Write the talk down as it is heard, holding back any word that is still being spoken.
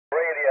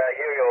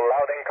hear you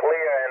loud and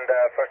clear, and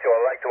first of all,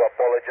 I'd like to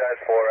apologize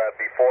for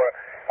before.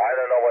 I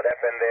don't know what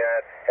happened there,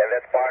 and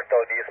that's part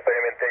of the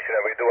experimentation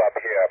that we do up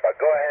here. But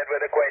go ahead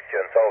with the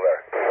questions. Over.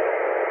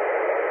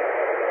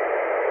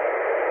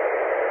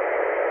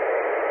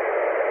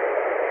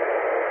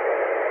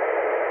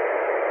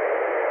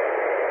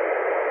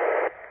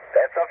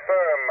 That's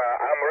affirm.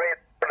 I'm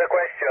ready for the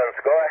questions.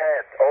 Go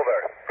ahead. Over.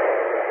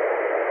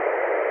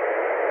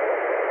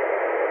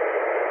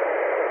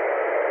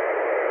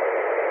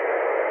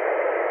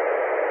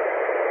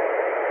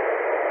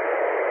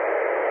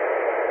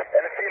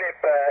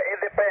 It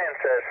depends.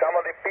 Some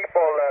of the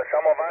people,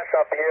 some of us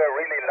up here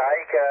really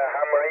like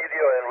ham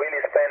radio and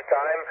really spend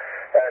time.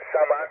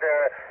 Some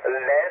other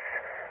less.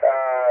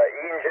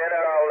 In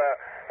general,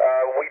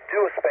 we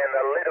do spend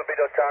a little bit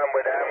of time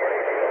with ham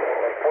radio,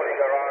 fooling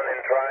around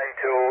and trying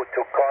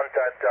to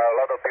contact a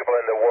lot of people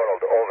in the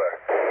world. Over.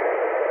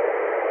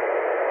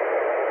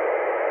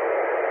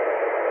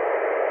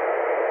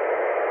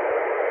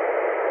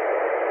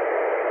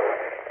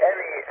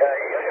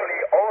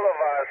 Usually all of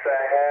us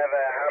have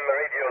a ham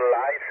radio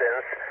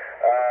license,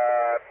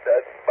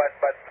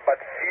 but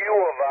few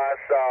of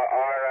us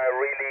are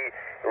really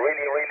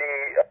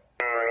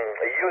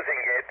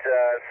using it.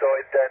 So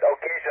that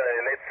occasionally,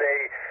 let's say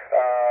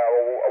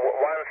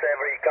once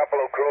every couple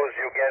of crews,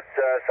 you get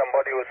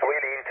somebody who's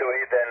really into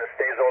it and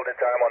stays all the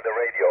time on the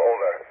radio.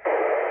 Over.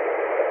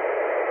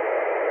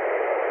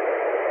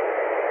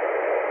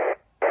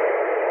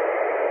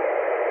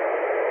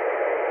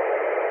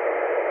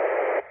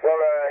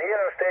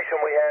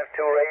 We have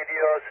two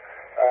radios,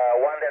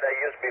 one that I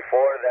used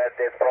before that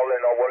is probably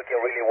not working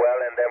really well,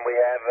 and then we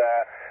have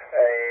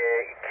a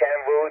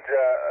Kenwood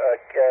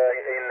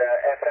in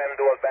FM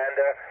dual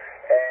bander,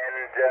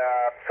 and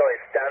so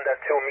it's standard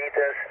 2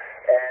 meters,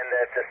 and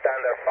it's a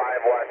standard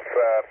 5 watts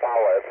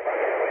power.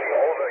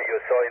 Over you,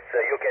 so it's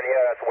you can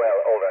hear as well.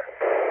 Over.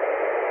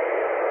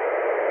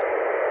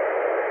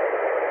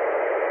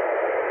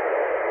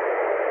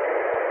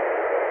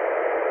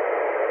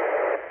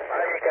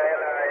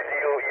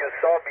 You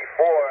saw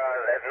before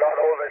that not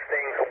all these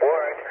things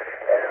work,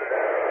 and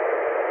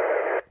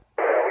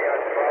we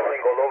are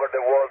traveling all over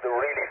the world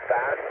really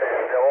fast,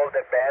 and all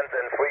the bands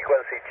and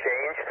frequency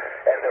change,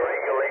 and the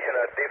regulation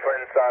are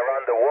different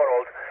around the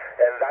world,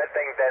 and I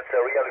think that's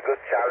a really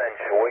good challenge.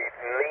 We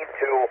need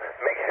to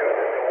make sure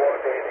that the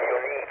world is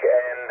unique,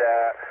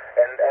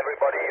 and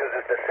everybody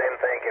uses the same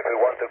thing if we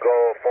want to go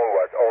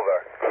forward. Over.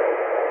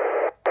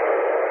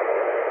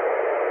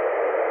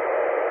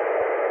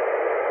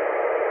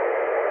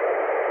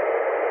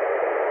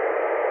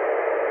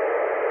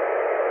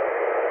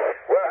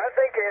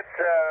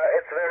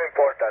 It's very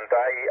important.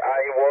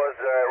 I was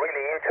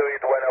really into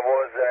it when I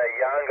was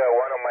younger.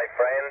 One of my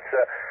friends,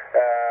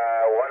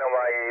 one of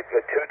my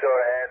tutor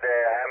had a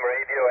ham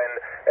radio,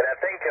 and I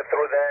think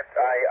through that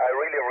I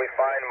really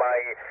refined my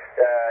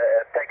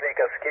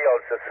technical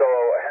skills. So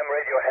ham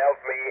radio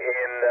helped me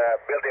in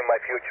building my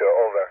future.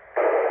 Over.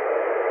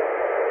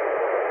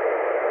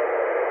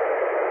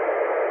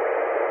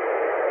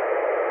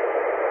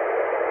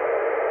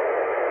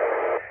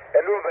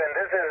 And Ruben,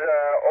 this is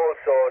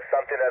also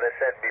something that I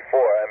said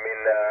before. I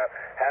mean,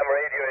 ham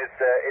radio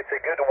it's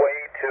a good way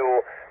to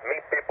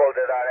meet people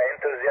that are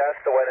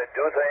enthusiasts when they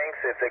do things.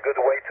 It's a good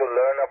way to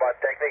learn about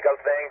technical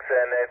things,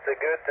 and it's a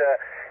good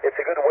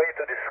way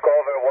to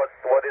discover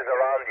what is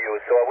around you.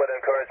 So I would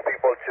encourage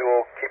people to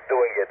keep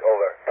doing it.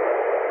 Over.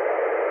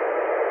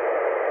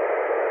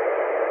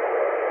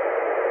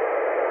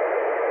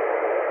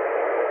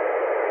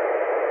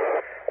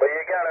 Well,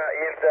 you gotta.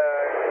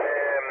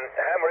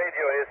 Ham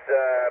radio is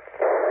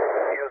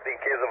used in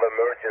case of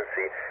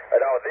emergency.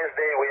 Now, this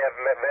day we have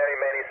very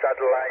many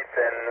satellites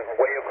and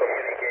way of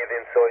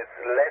communicating, so it's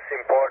less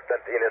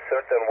important in a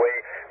certain way,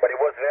 but it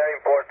was very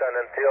important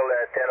until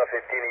 10 or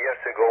 15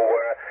 years ago,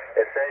 where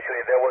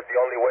essentially that was the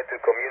only way to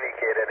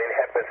communicate, and it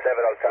happened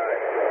several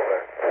times. Over.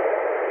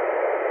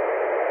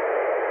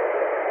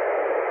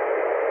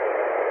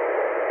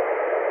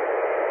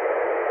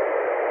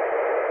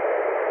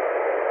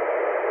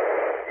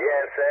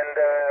 Yes, and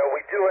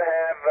we do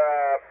have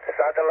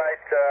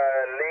satellite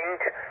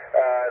link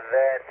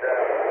that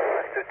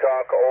to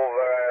talk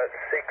over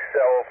 6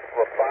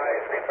 or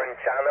 5 different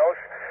channels,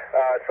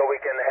 so we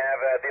can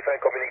have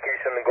different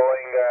communication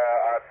going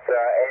at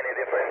any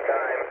different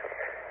time,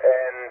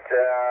 and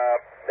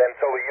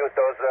so we use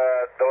those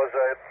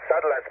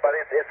satellites. But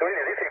it's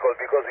really difficult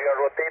because we are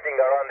rotating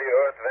around the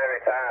Earth very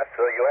fast,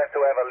 so you have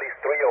to have at least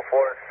 3 or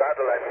 4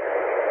 satellites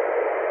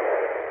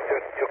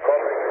to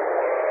cover an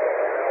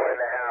hour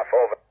and a half.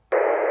 Over.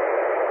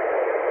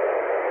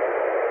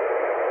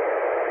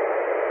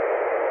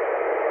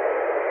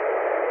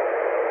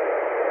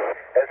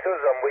 And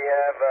Susan, we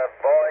have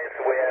voice,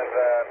 we have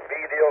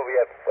video, we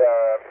have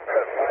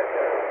 5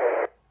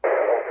 channels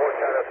or 4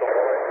 channels of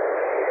voice,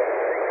 we have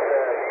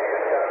 6 video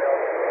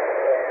channels,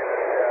 and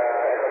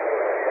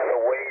we have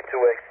a way to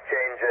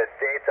exchange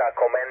data,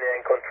 command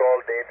and control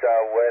data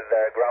with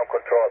ground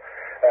control.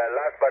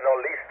 Last but not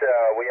least,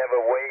 we have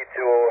a way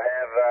to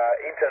have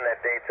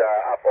internet data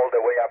up all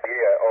the way up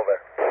here.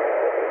 Over.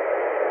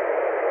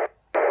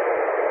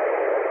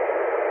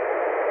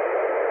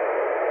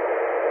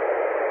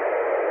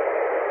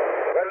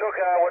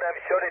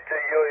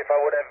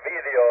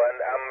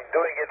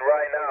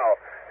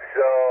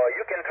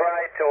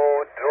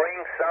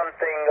 drink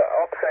something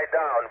upside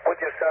down.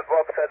 Put yourself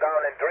upside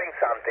down and drink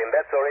something.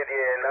 That's already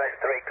a nice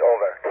trick.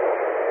 Over.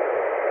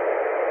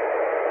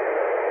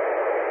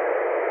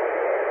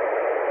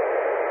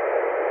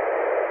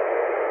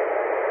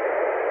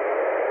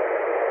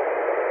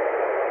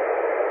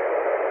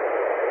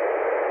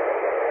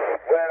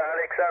 Well,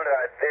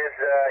 Alexandra,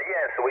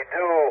 yes, we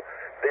do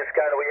this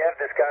kind. We have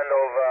this kind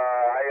of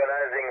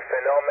ionizing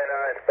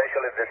phenomena,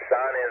 especially if the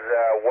sun is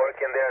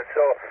working there.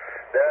 So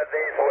there are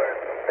days where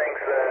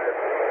things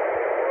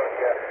work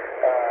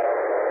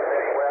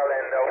very well,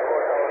 and of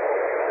course our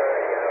computer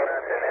is on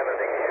us and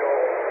everything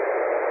shows.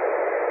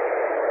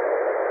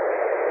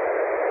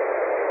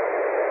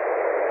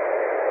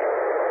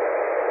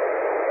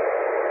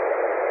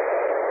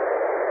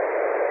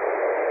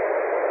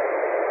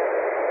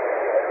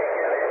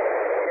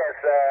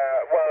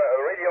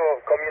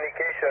 Radio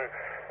communication,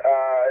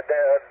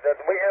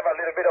 we have a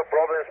little bit of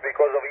problems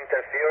because of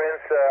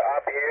interference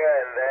up here,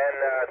 and then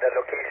the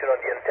location of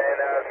the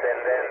antennas, and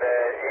then the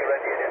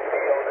irradiated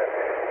field.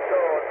 So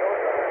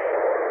those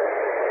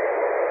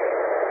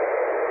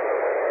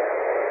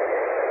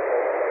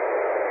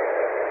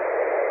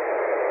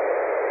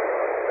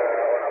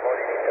are on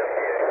avoiding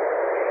interference,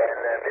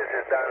 and this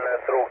is done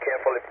through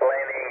carefully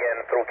planning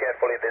and through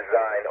carefully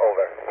design.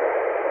 Over.